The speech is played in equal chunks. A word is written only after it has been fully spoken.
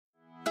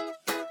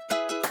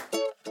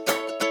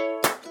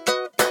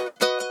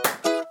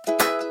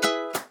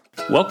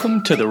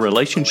Welcome to the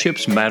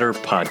Relationships Matter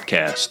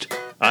podcast.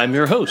 I'm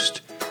your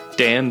host,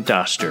 Dan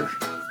Doster.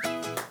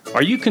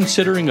 Are you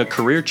considering a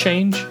career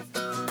change?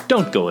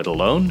 Don't go it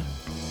alone.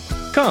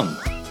 Come,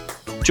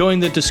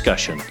 join the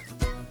discussion,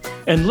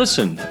 and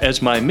listen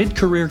as my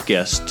mid-career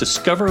guests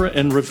discover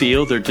and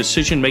reveal their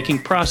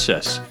decision-making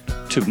process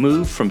to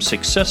move from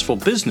successful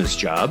business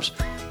jobs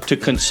to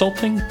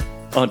consulting,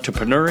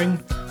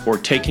 entrepreneuring, or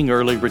taking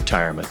early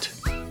retirement.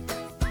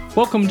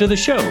 Welcome to the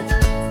show.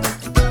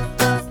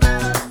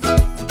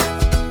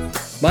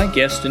 My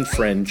guest and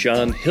friend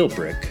John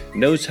Hilbrich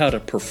knows how to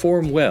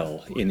perform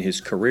well in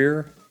his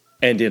career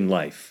and in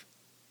life.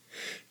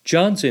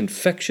 John's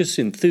infectious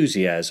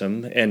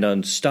enthusiasm and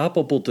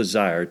unstoppable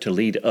desire to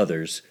lead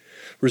others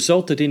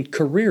resulted in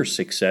career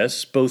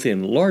success both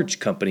in large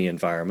company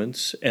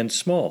environments and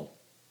small.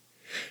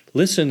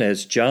 Listen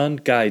as John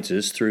guides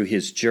us through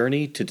his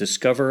journey to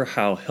discover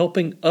how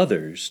helping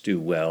others do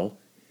well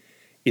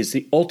is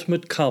the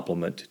ultimate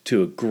complement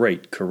to a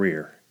great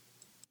career.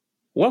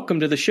 Welcome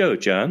to the show,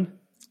 John.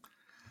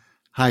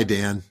 Hi,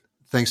 Dan.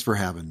 Thanks for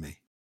having me.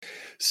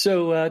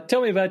 So tell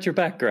me about your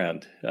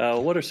background.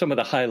 What are some of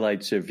the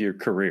highlights of your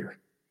career?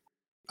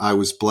 I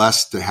was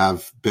blessed to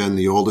have been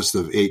the oldest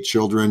of 8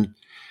 children.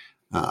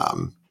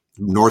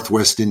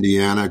 Northwest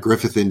Indiana,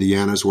 Griffith,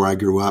 Indiana is where I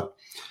grew up.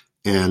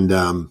 And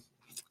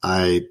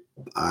I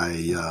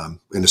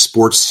in a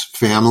sports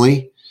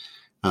family.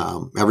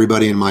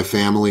 Everybody in my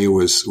family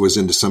was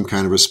into some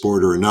kind of a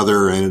sport or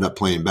another. I ended up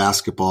playing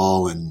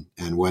basketball and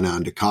went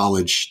on to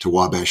college, to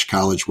Wabash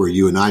College, where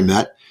you and I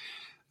met,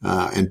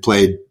 and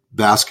played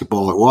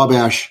basketball at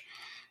Wabash.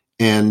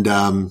 And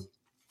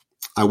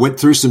I went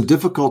through some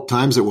difficult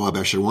times at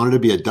Wabash. I wanted to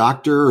be a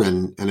doctor,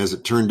 and as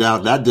it turned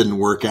out, that didn't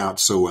work out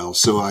so well.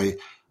 So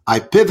I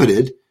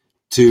pivoted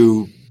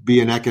to be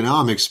an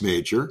economics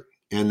major,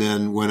 and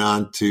then went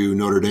on to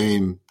Notre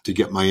Dame to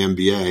get my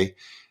MBA.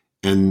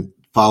 And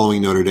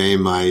following Notre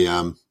Dame,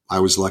 I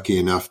was lucky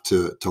enough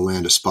to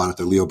land a spot at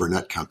the Leo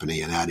Burnett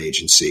Company, an ad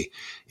agency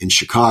in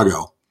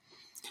Chicago.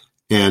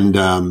 And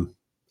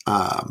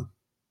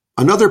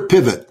another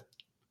pivot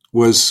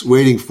was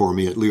waiting for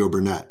me at Leo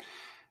Burnett,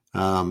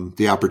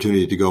 the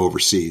opportunity to go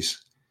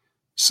overseas.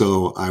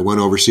 So I went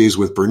overseas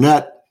with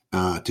Burnett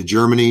to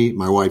Germany.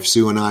 My wife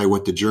Sue and I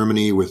went to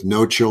Germany with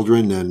no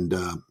children,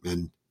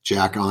 and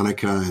Jack,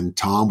 Annika, and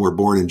Tom were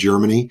born in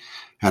Germany.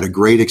 Had a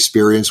great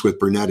experience with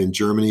Burnett in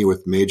Germany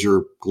with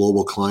major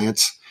global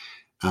clients.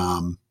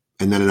 And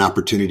then an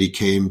opportunity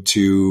came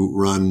to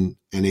run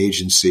an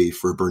agency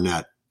for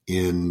Burnett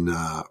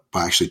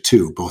actually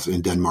 2, both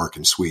in Denmark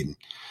and Sweden.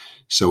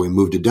 So we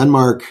moved to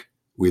Denmark.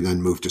 We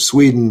then moved to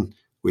Sweden.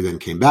 We then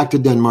came back to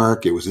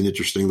Denmark. It was an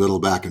interesting little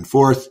back and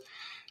forth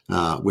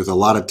with a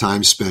lot of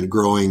time spent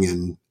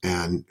growing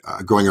and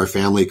growing our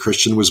family.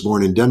 Christian was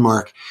born in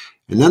Denmark.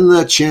 And then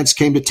the chance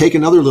came to take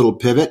another little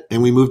pivot,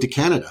 and we moved to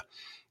Canada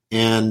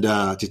and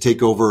to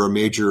take over a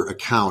major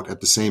account at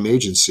the same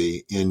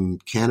agency in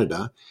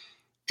Canada.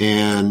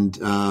 And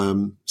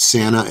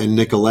Santa and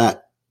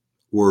Nicolette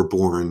were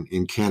born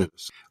in Canada.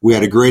 We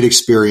had a great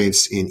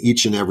experience in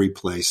each and every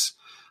place.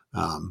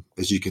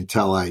 As you can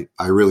tell, I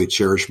really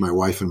cherish my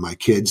wife and my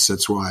kids.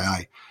 That's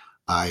why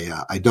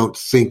I don't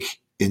think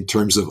in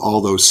terms of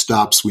all those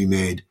stops we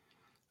made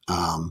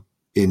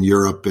in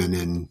Europe and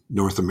in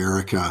North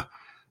America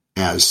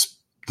as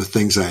the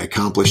things I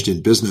accomplished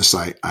in business.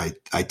 I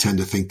tend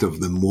to think of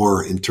them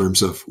more in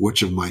terms of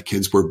which of my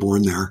kids were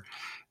born there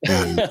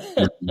and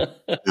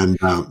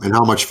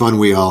how much fun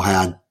we all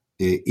had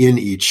in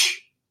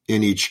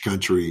each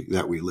country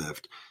that we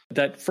lived.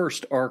 That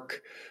first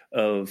arc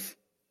of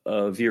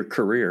your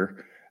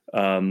career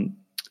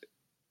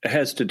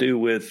has to do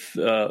with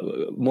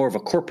more of a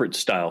corporate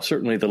style,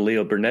 certainly the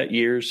Leo Burnett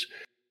years.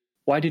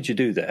 Why did you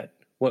do that?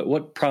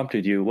 What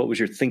prompted you? What was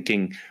your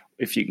thinking?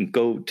 If you can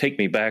go take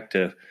me back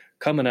to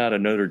coming out of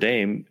Notre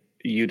Dame,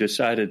 you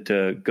decided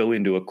to go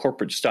into a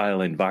corporate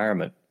style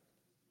environment.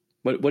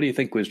 What do you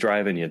think was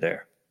driving you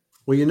there?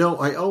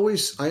 Well, I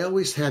always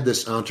had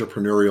this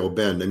entrepreneurial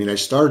bend. I mean, I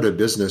started a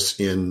business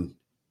in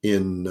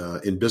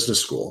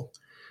business school.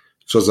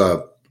 So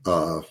it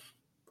was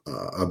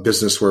a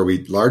business where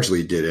we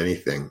largely did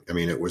anything. I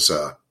mean, it was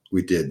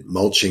we did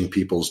mulching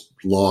people's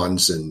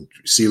lawns and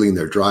sealing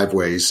their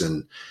driveways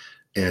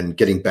and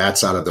getting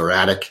bats out of their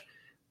attic.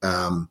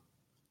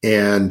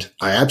 And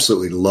I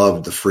absolutely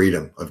loved the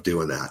freedom of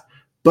doing that.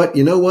 But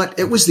you know what?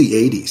 It was the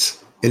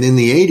 80s. And in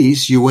the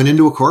 80s, you went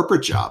into a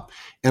corporate job.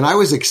 And I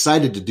was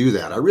excited to do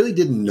that. I really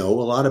didn't know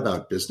a lot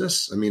about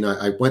business. I mean,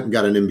 I went and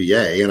got an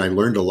MBA, and I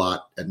learned a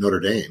lot at Notre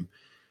Dame.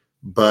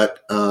 But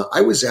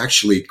I was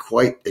actually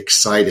quite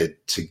excited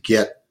to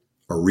get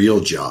a real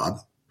job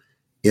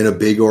in a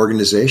big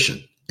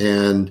organization.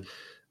 And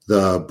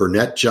the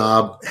Burnett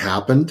job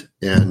happened.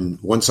 And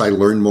once I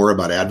learned more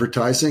about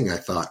advertising, I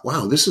thought,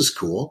 wow, this is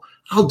cool.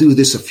 I'll do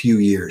this a few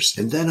years,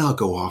 and then I'll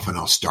go off and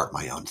I'll start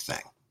my own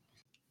thing.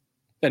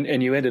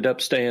 And you ended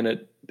up staying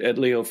at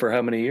Leo for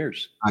how many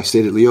years? I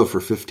stayed at Leo for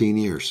 15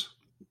 years.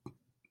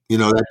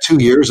 That 2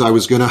 years I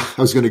was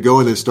gonna go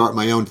in and start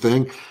my own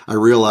thing. I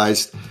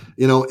realized,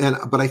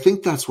 but I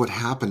think that's what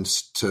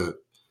happens to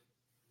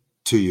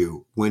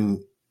you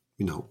when,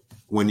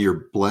 when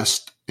you're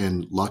blessed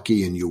and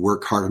lucky and you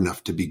work hard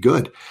enough to be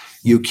good.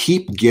 You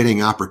keep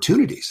getting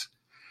opportunities,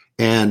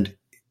 and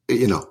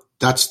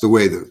that's the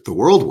way the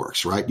world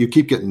works, right?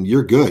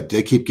 You're good.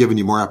 They keep giving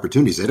you more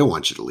opportunities. They don't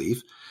want you to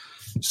leave.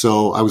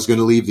 So I was going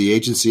to leave the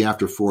agency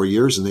after 4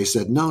 years, and they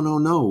said,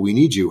 no, we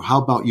need you.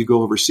 How about you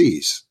go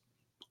overseas?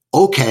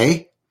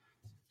 Okay.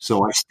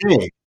 So I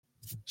stayed.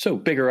 So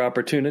bigger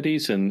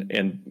opportunities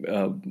and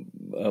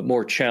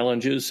more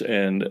challenges,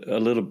 and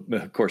a little,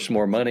 of course,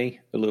 more money,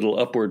 a little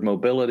upward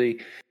mobility,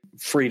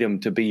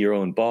 freedom to be your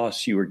own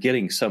boss. You were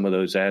getting some of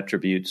those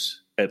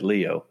attributes at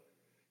Leo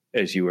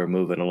as you were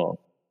moving along.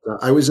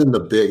 I was in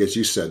as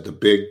you said, the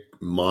big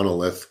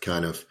monolith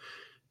kind of.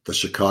 The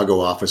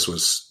Chicago office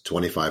was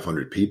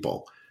 2,500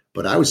 people,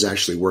 but I was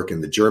actually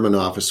working. The German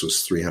office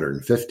was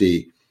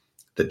 350.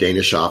 The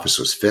Danish office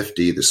was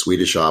 50. The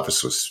Swedish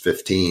office was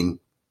 15.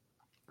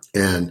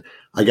 And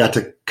I got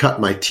to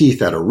cut my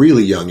teeth at a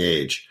really young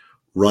age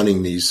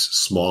running these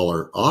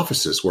smaller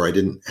offices where I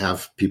didn't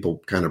have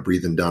people kind of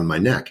breathing down my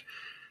neck.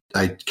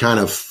 I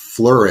kind of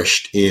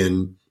flourished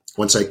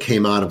once I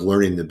came out of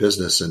learning the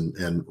business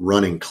and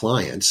running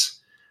clients,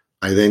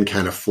 I then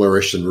kind of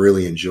flourished and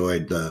really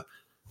enjoyed the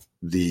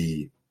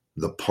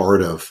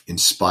part of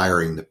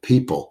inspiring the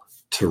people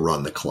to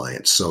run the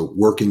clients. So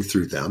working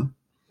through them.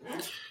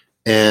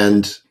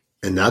 And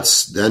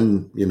that's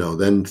then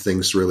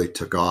things really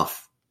took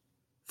off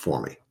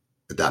for me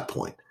at that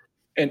point.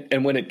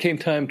 And when it came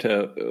time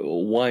to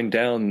wind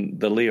down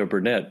the Leo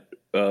Burnett,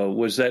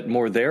 was that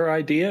more their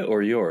idea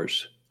or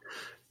yours?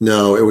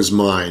 No, it was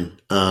mine.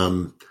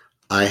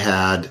 I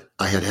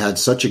had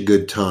such a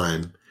good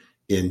time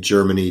in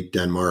Germany,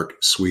 Denmark,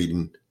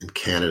 Sweden, and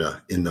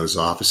Canada in those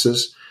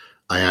offices.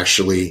 I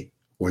actually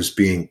was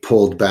being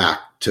pulled back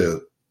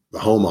to the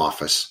home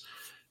office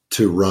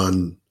to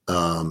run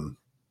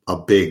a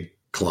big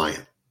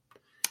client.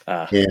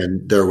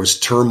 And there was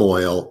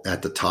turmoil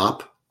at the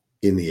top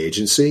in the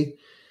agency.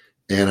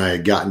 And I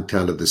had gotten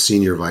down to the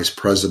senior vice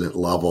president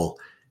level,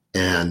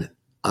 and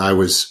I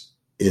was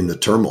in the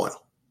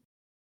turmoil.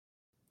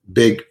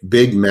 Big,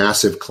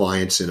 massive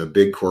clients in a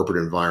big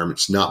corporate environment.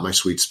 It's not my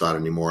sweet spot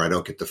anymore. I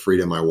don't get the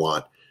freedom I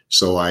want.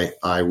 So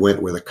I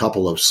went with a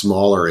couple of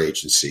smaller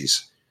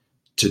agencies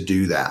to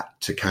do that,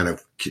 to kind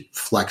of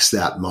flex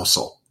that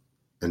muscle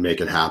and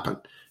make it happen.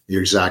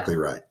 You're exactly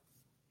right.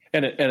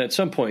 And at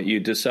some point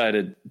you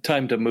decided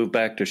time to move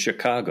back to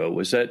Chicago.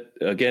 Was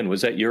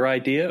that your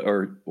idea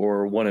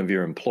or one of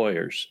your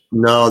employers?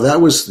 No, that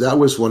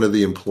was one of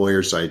the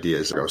employers'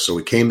 ideas. So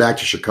we came back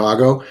to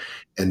Chicago,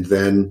 and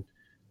then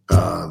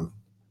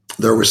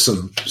there was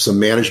some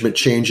management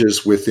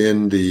changes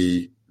within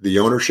the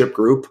ownership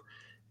group,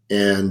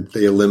 and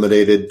they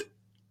eliminated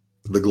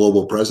the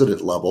global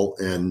president level,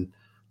 and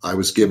I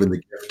was given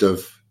the gift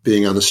of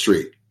being on the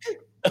street.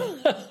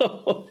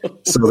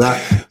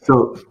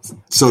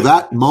 So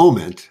that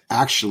moment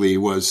actually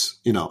was,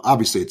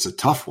 obviously it's a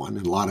tough one,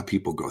 and a lot of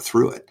people go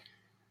through it.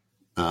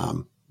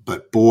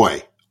 But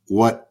boy,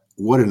 what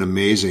an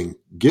amazing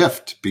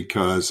gift,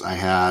 because I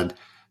had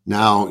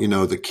now,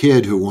 the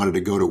kid who wanted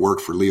to go to work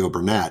for Leo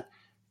Burnett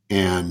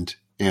and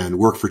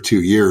work for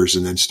 2 years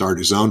and then start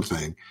his own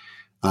thing,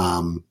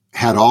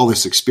 had all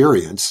this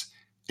experience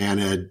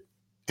and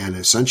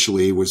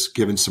essentially was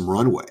given some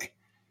runway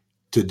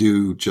to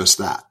do just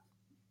that.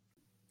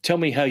 Tell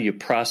me how you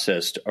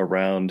processed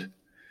around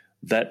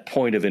that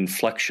point of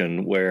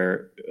inflection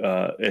where,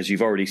 as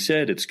you've already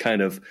said, it's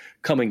kind of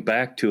coming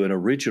back to an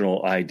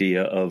original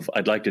idea of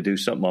I'd like to do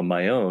something on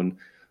my own,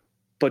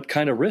 but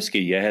kind of risky.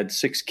 You had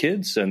 6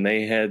 kids, and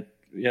they had,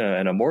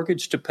 and a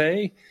mortgage to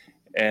pay,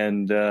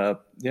 and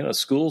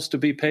schools to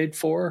be paid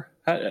for.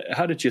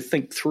 How did you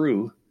think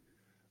through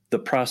the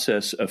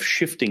process of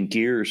shifting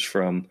gears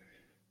from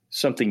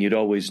something you'd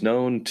always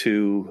known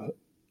to,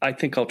 I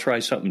think I'll try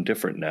something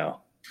different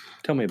now?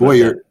 Tell me about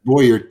that.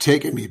 You're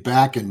taking me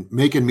back and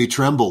making me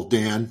tremble,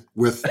 Dan,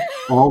 with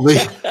all with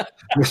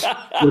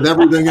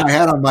everything I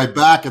had on my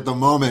back at the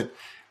moment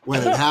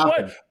when it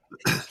happened.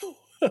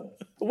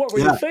 What were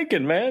you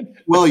thinking, man?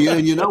 Well,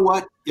 you know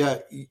what? Yeah,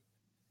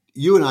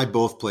 you and I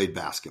both played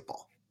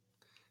basketball,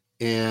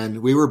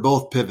 and we were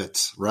both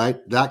pivots, right?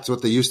 That's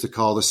what they used to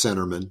call the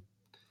centerman.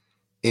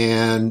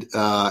 And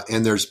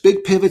there's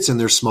big pivots and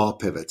there's small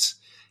pivots,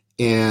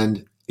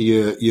 and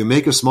you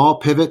make a small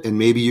pivot and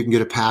maybe you can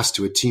get a pass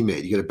to a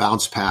teammate. You get a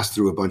bounce pass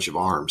through a bunch of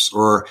arms,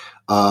 or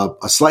a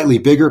slightly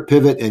bigger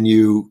pivot and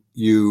you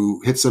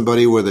hit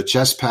somebody with a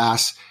chest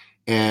pass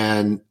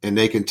and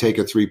they can take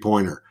a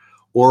 3-pointer,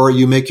 or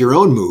you make your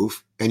own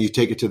move and you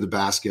take it to the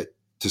basket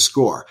to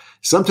score.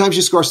 Sometimes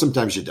you score,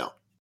 sometimes you don't.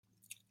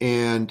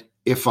 And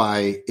if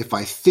I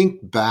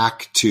think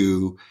back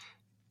to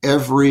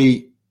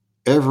every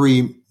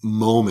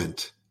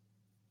moment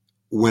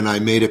when I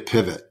made a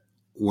pivot,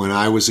 when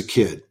I was a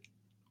kid,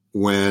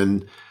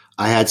 when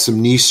I had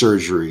some knee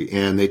surgery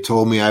and they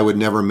told me I would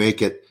never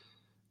make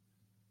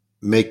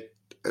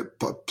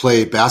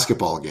play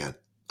basketball again.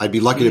 I'd be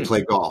lucky to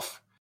play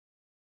golf.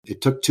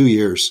 It took 2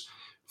 years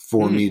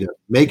for me to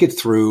make it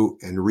through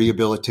and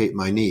rehabilitate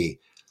my knee.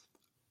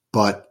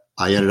 But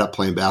I ended up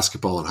playing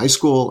basketball in high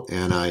school,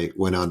 and I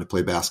went on to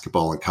play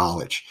basketball in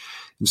college.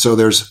 And so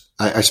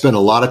I spent a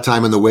lot of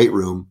time in the weight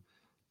room,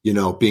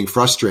 being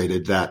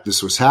frustrated that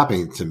this was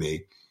happening to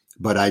me,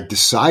 but I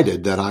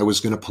decided that I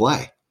was going to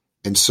play.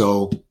 And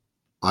so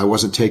I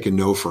wasn't taking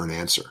no for an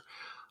answer.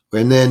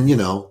 And then,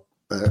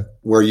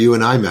 where you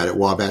and I met at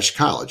Wabash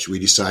College, we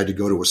decided to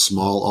go to a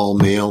small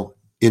all-male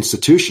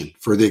institution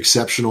for the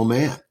exceptional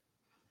man.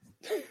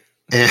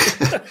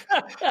 And,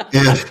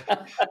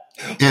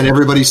 and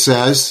everybody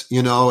says,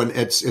 and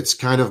it's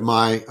kind of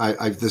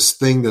I've this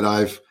thing that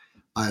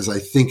as I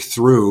think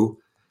through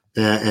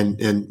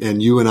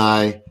and you and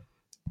I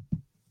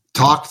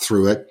talked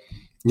through it,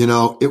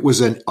 it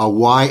was a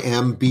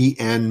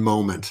YMBN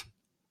moment.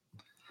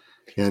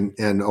 And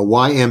a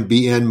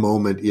YMBN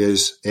moment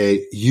is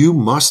a you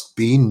must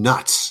be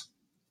nuts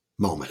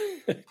moment.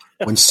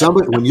 When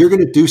you're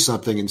going to do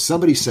something and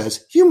somebody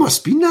says, you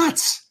must be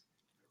nuts.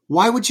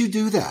 Why would you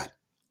do that?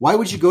 Why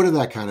would you go to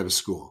that kind of a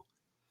school?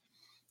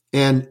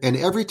 And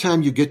every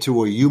time you get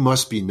to a you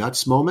must be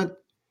nuts moment,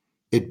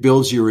 it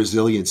builds your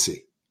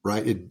resiliency,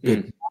 right?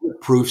 It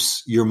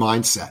proofs your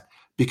mindset.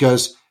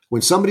 Because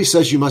when somebody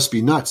says you must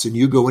be nuts and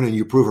you go in and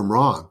you prove them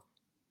wrong,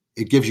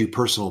 it gives you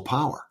personal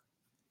power.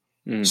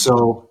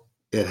 So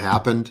it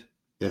happened.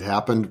 It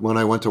happened when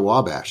I went to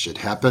Wabash. It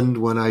happened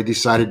when I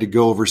decided to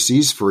go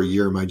overseas for a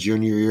year, my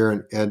junior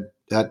year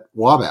at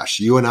Wabash.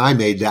 You and I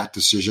made that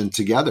decision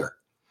together.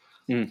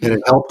 And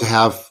it helped to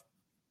have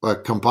a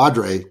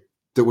compadre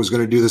that was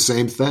going to do the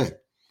same thing.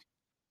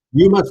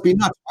 You must be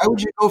nuts. Why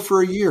would you go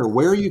for a year?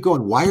 Where are you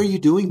going? Why are you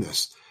doing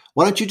this?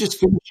 Why don't you just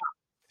finish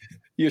up?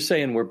 You're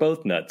saying we're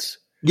both nuts.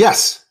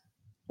 Yes.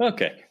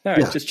 Okay. All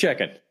right. Yeah. Just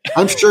checking.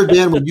 I'm sure,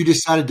 Dan, when you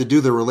decided to do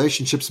the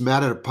Relationships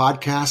Matter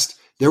podcast,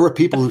 there were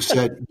people who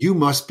said, you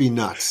must be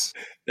nuts.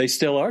 They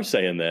still are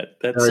saying that.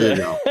 There you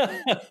go.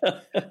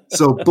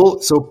 So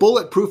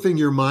bulletproofing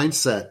your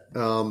mindset,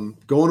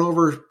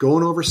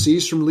 going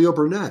overseas from Leo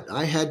Burnett.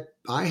 I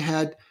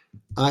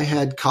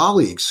had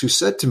colleagues who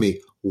said to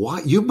me,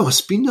 "Why you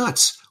must be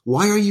nuts?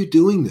 Why are you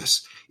doing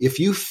this? If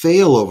you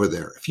fail over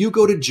there, if you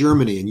go to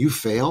Germany and you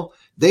fail,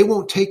 they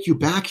won't take you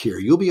back here.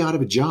 You'll be out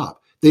of a job.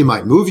 They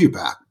might move you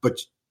back, but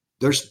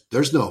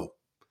there's no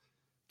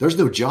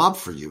job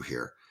for you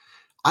here."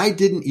 I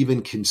didn't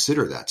even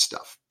consider that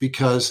stuff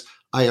because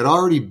I had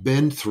already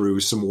been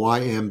through some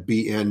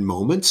YMBN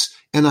moments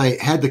and I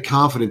had the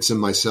confidence in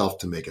myself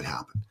to make it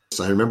happen.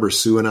 So I remember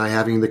Sue and I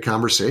having the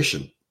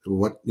conversation,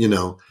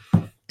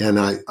 and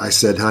I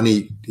said,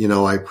 honey,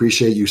 I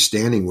appreciate you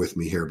standing with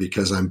me here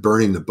because I'm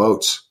burning the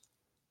boats.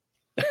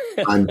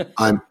 I'm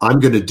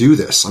going to do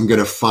this. I'm going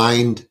to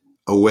find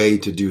a way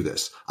to do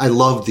this. I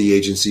loved the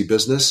agency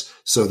business.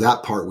 So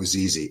that part was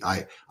easy.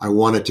 I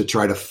wanted to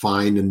try to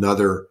find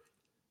another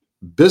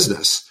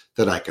business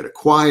that I could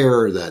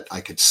acquire, that I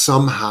could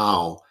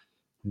somehow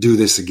do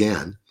this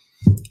again.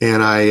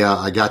 And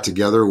I got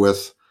together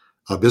with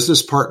a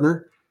business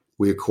partner.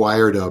 We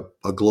acquired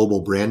a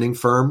global branding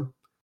firm.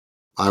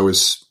 I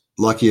was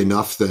lucky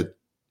enough that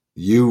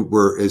you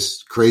were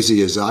as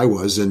crazy as I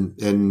was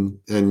and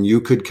you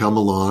could come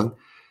along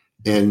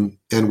and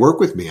work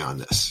with me on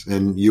this.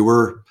 And you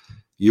were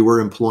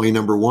employee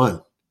number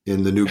one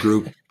in the new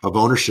group of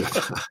ownership.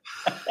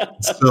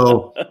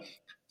 So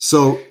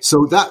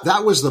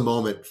that was the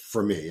moment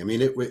for me. I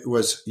mean, it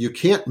was, you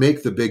can't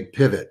make the big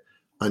pivot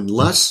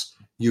unless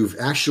you've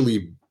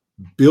actually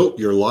built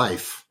your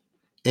life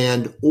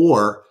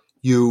or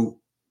you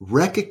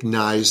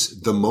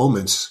recognize the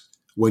moments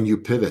when you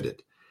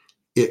pivoted.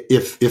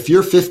 If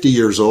you're 50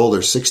 years old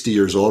or 60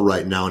 years old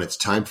right now and it's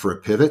time for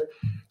a pivot,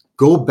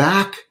 go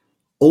back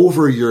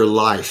over your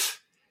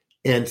life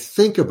and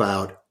think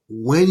about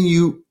when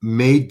you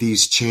made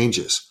these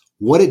changes,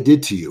 what it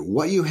did to you,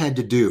 what you had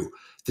to do,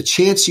 the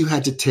chance you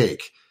had to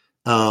take,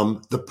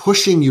 the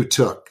pushing you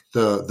took,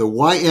 the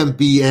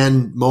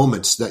YMBN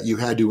moments that you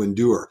had to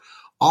endure.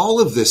 All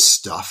of this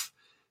stuff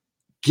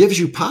gives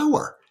you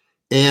power.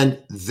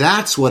 And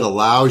that's what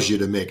allows you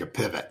to make a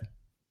pivot.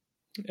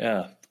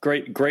 Yeah,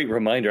 great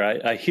reminder.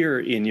 I hear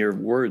in your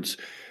words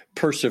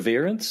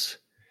perseverance,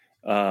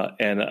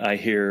 and I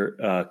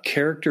hear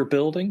character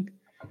building.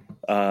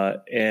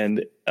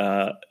 And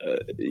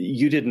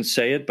you didn't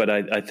say it, but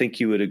I think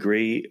you would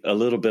agree, a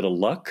little bit of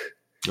luck.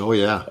 Oh,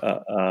 yeah.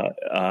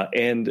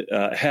 And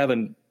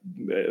having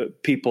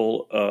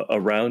people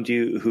around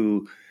you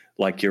who,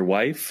 like your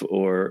wife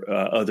or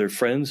other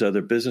friends,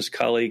 other business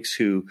colleagues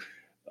who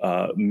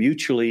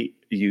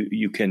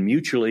you can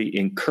mutually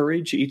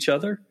encourage each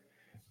other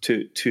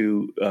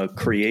to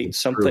create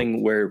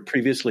something where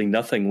previously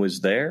nothing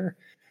was there,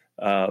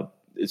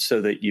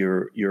 so that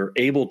you're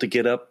able to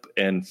get up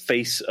and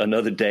face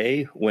another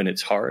day when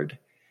it's hard.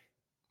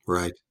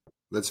 Right.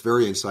 That's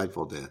very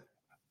insightful, Dan.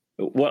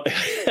 Well,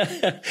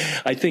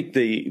 I think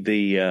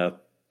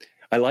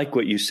I like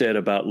what you said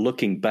about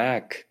looking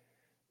back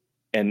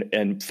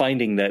and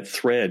finding that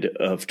thread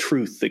of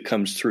truth that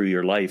comes through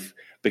your life,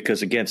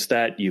 because against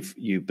that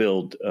you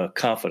build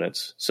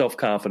confidence,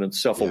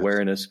 self-confidence,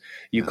 self-awareness.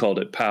 You called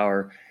it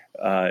power,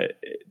 that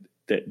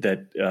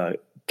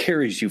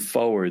carries you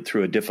forward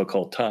through a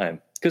difficult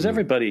time, because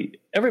everybody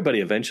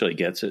eventually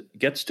gets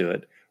to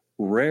it.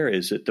 Rare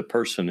is it the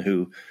person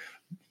who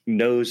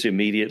knows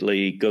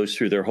immediately, goes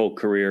through their whole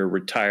career,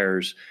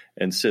 retires,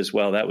 and says,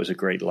 well, that was a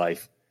great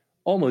life.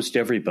 Almost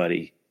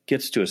everybody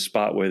gets to a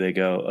spot where they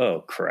go,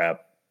 oh,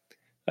 crap,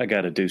 I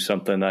got to do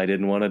something I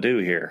didn't want to do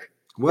here,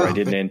 or I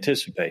didn't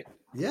anticipate.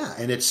 Yeah,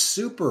 and it's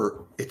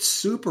super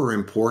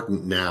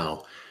important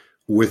now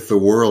with the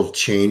world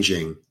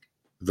changing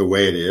the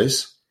way it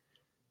is.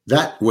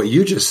 That what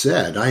you just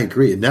said, I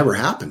agree. It never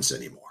happens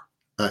anymore.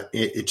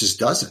 It just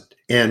doesn't.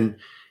 And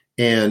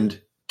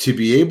to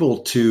be able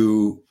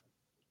to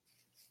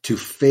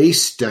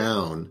face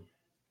down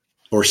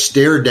or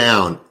stare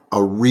down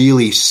a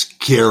really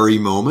scary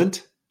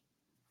moment,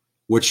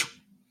 which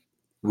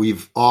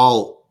we've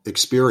all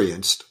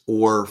experienced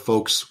or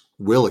folks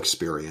will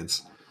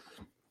experience,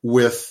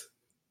 with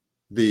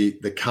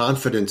the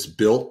confidence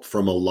built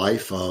from a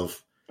life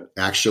of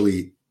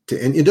actually,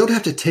 and you don't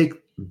have to take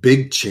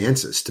big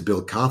chances to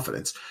build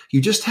confidence.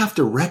 You just have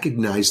to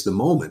recognize the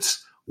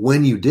moments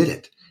when you did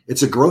it.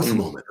 It's a growth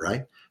moment,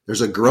 right?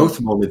 There's a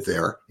growth moment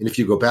there. And if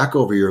you go back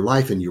over your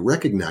life and you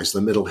recognize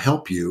them, it'll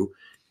help you,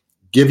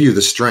 give you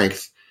the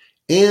strength.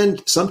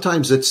 And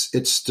sometimes it's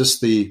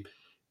just the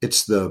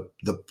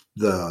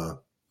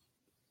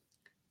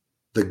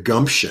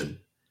gumption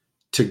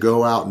to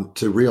go out and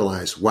to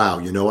realize, wow,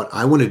 you know what?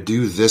 I want to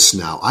do this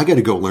now. I got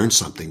to go learn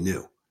something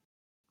new.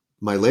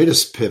 My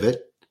latest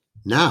pivot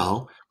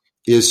now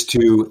is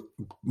to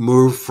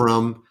move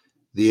from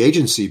the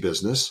agency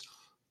business,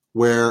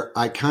 where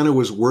I kind of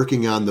was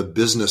working on the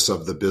business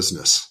of the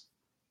business.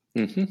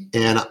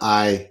 And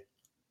I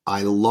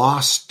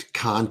lost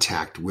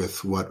contact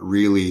with what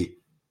really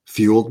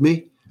fueled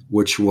me,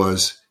 which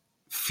was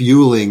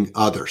fueling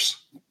others.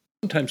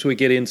 Sometimes we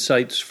get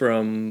insights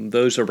from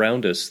those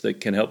around us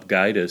that can help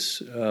guide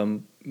us.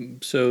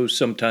 So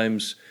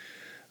sometimes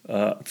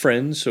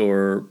friends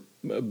or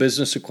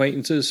business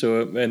acquaintances,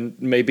 and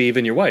maybe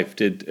even your wife.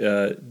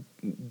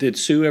 Did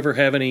Sue ever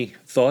have any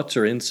thoughts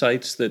or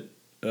insights that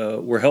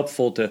were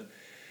helpful to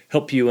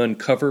help you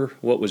uncover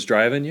what was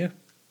driving you?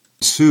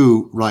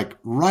 Sue, like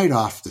right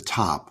off the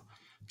top,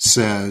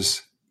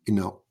 says,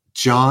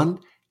 John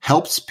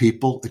helps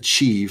people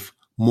achieve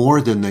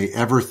more than they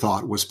ever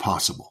thought was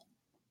possible.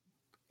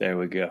 There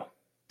we go.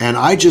 And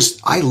I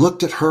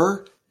looked at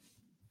her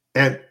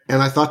and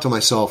I thought to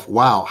myself,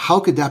 wow, how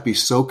could that be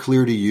so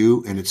clear to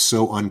you and it's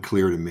so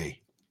unclear to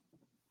me?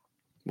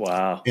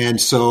 Wow. And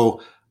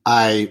so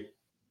there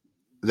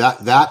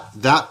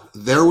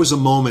was a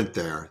moment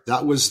there.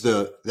 That was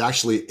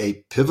actually a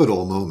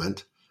pivotal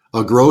moment,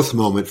 a growth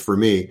moment for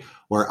me,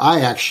 where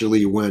I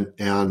actually went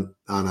on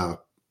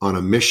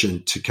a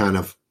mission to kind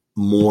of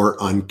more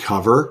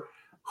uncover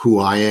who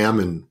I am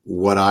and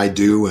what I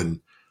do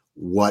and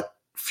what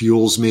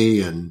fuels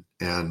me and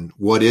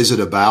what is it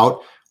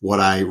about what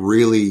I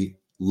really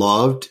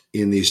loved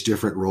in these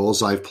different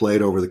roles I've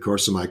played over the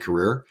course of my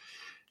career.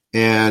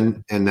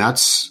 And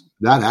that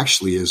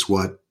actually is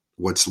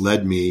what's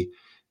led me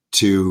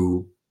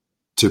to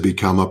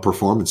become a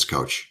performance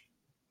coach,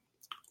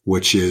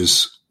 which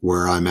is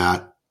where I'm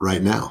at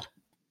right now.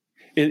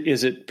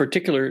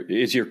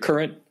 Is your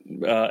current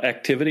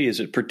activity, is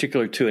it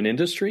particular to an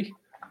industry?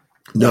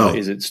 No.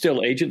 Is it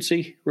still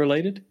agency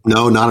related?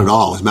 No, not at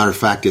all. As a matter of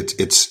fact,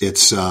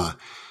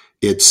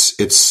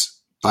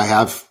 I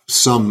have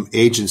some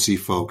agency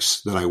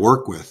folks that I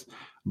work with,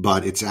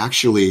 but it's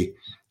actually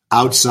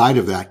outside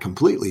of that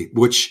completely,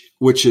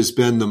 which has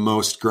been the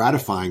most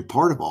gratifying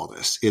part of all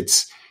this.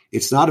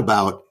 It's not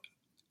about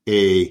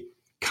a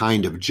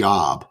kind of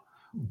job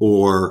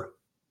or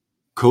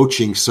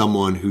coaching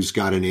someone who's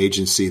got an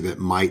agency that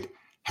might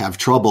have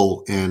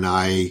trouble and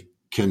I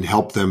can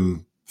help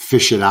them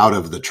fish it out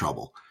of the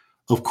trouble.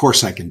 Of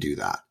course I can do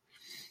that.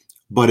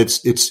 But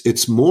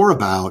it's more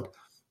about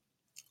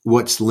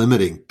what's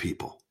limiting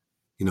people.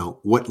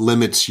 What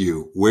limits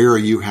you? Where are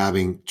you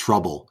having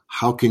trouble?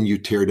 How can you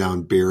tear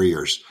down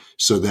barriers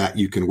so that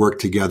you can work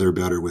together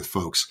better with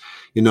folks?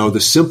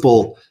 The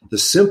simple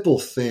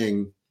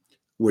thing,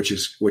 which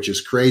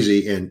is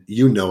crazy, and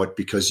it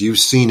because you've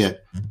seen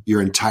it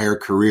your entire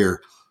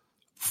career.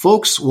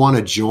 Folks want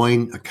to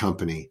join a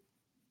company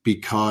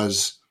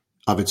because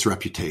of its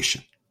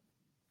reputation.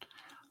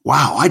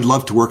 Wow, I'd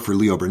love to work for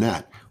Leo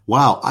Burnett.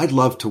 Wow, I'd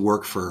love to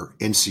work for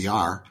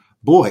NCR.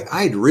 Boy,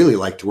 I'd really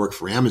like to work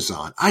for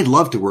Amazon. I'd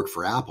love to work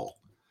for Apple.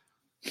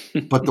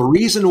 But the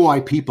reason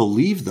why people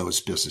leave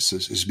those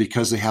businesses is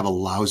because they have a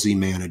lousy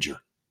manager.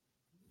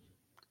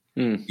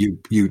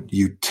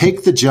 You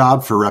take the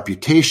job for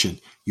reputation.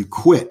 You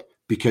quit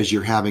because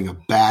you're having a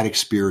bad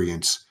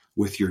experience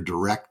with your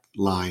direct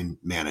line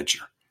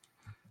manager.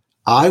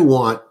 I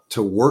want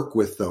to work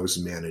with those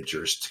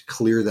managers to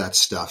clear that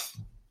stuff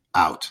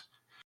out.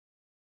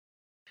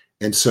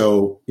 And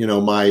so,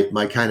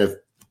 my kind of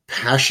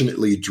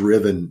passionately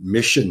driven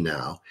mission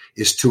now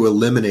is to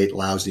eliminate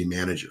lousy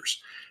managers,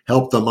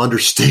 help them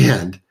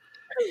understand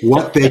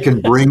what they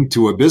can bring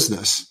to a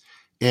business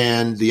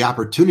and the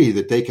opportunity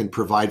that they can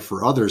provide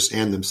for others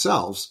and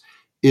themselves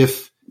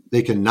if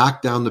they can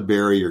knock down the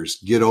barriers,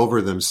 get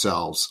over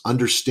themselves,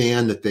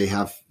 understand that they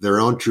have their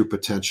own true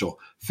potential,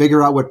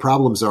 figure out what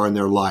problems are in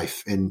their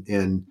life and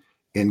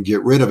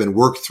get rid of and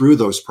work through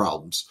those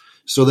problems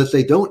so that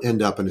they don't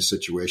end up in a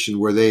situation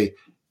where they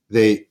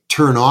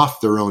turn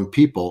off their own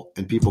people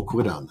and people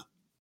quit on them.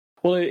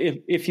 Well,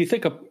 if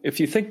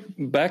you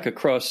think back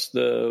across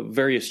the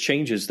various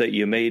changes that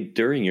you made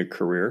during your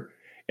career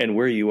and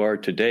where you are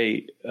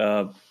today,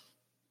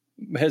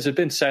 has it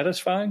been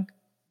satisfying?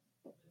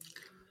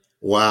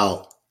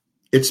 Wow,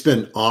 it's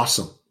been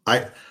awesome.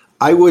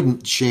 I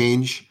wouldn't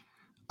change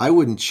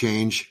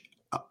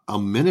a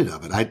minute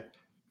of it.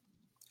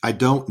 I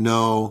don't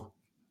know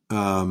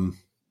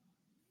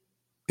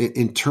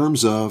in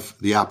terms of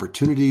the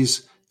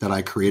opportunities that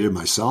I created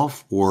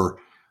myself or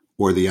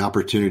the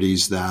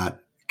opportunities that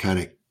kind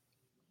of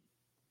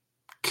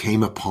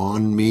came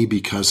upon me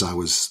because I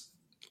was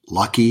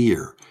lucky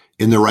or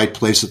in the right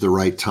place at the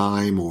right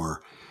time,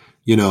 or,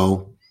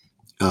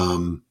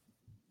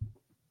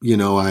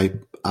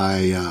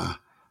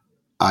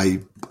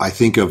 I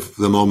think of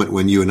the moment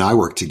when you and I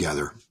worked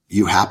together.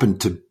 You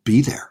happened to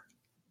be there.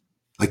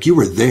 Like you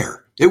were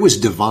there. It was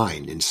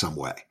divine in some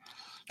way.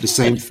 The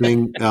same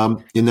thing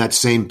in that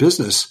same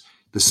business.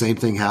 The same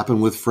thing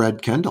happened with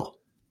Fred Kendall.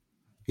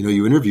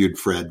 You interviewed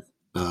Fred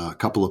a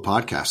couple of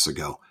podcasts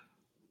ago.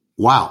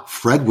 Wow,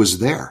 Fred was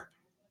there,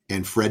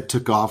 and Fred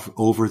took off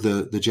over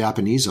the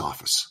Japanese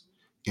office,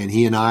 and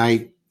he and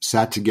I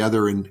sat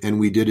together and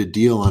we did a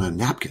deal on a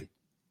napkin.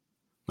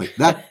 Like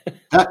that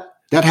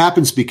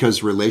happens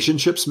because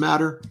relationships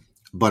matter,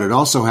 but it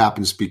also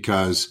happens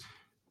because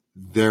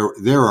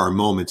there are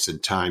moments in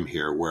time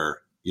here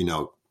where,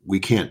 we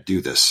can't do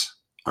this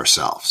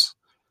ourselves.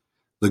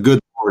 The good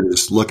Lord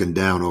is looking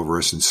down over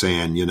us and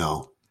saying,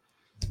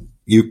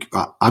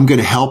 I'm going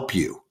to help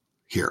you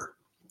here.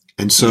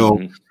 And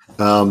so,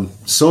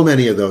 so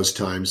many of those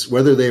times,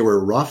 whether they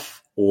were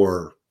rough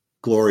or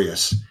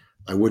glorious,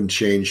 I wouldn't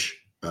change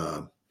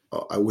a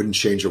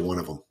one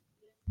of them.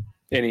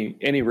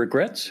 Any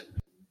regrets?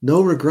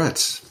 No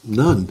regrets.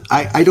 None.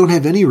 I don't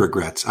have any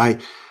regrets.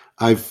 I've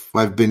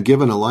been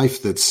given a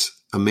life that's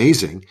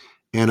amazing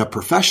and a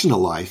professional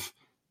life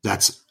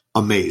that's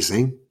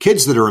amazing,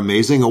 kids that are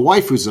amazing, a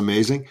wife who's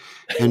amazing,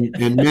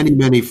 and many,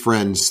 many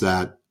friends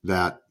that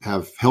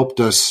have helped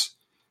us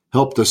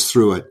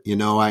through it.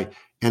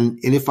 And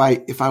if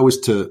I was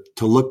to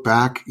look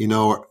back,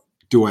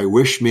 do I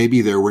wish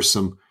maybe there were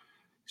some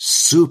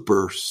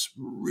super,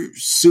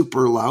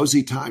 super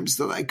lousy times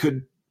that I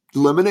could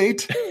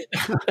eliminate?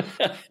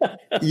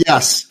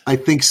 Yes, I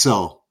think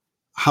so.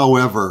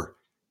 However,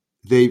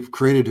 they've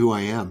created who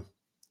I am.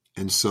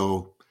 And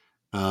so,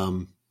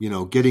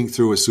 getting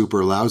through a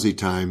super lousy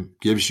time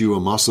gives you a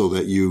muscle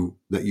that you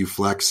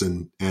flex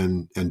and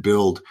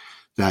build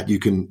that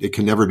it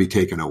can never be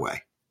taken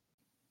away.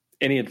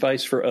 Any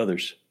advice for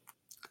others?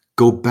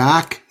 Go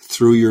back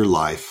through your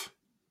life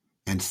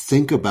and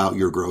think about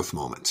your growth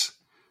moments.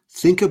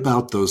 Think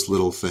about those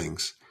little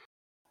things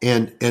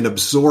and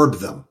absorb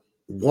them,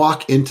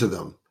 walk into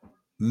them,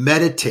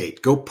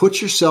 meditate, go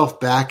put yourself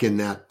back in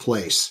that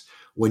place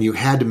when you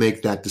had to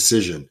make that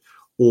decision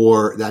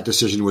or that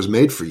decision was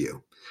made for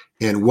you,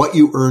 and what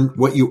you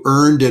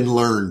earned and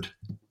learned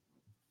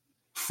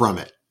from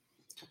it,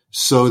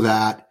 so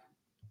that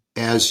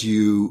as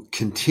you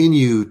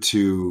continue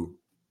to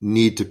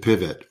need to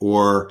pivot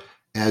or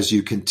as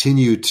you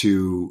continue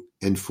to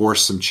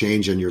enforce some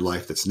change in your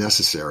life that's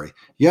necessary,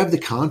 you have the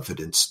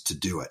confidence to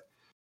do it.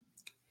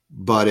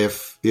 But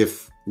if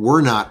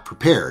we're not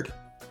prepared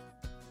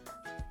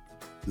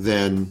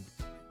then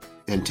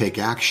and take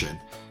action,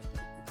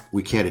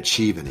 we can't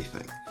achieve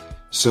anything.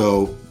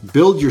 So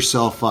build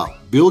yourself up,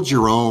 build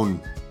your own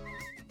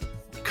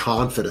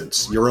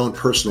confidence, your own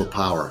personal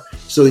power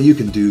so that you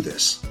can do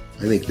this.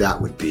 I think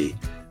that would be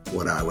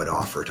what I would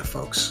offer to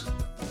folks.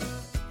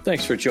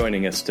 Thanks for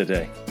joining us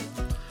today.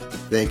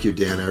 Thank you,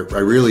 Dan. I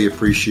really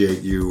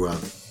appreciate you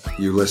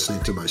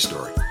listening to my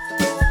story.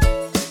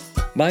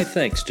 My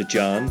thanks to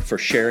John for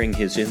sharing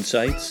his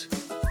insights.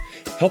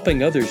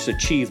 Helping others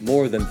achieve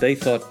more than they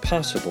thought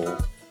possible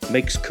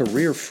makes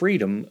career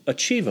freedom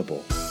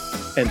achievable,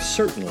 and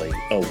certainly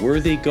a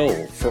worthy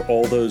goal for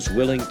all those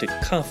willing to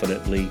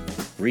confidently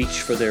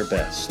reach for their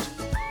best.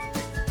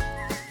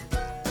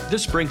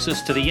 This brings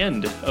us to the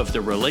end of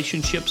the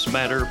Relationships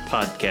Matter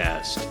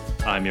podcast.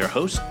 I'm your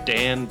host,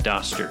 Dan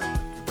Doster.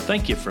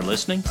 Thank you for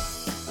listening.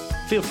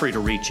 Feel free to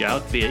reach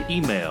out via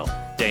email,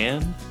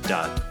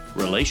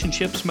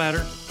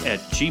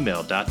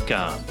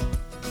 dan.relationshipsmatter@gmail.com.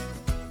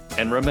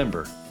 And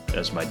remember,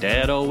 as my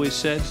dad always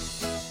said,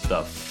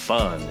 the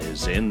fun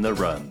is in the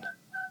run.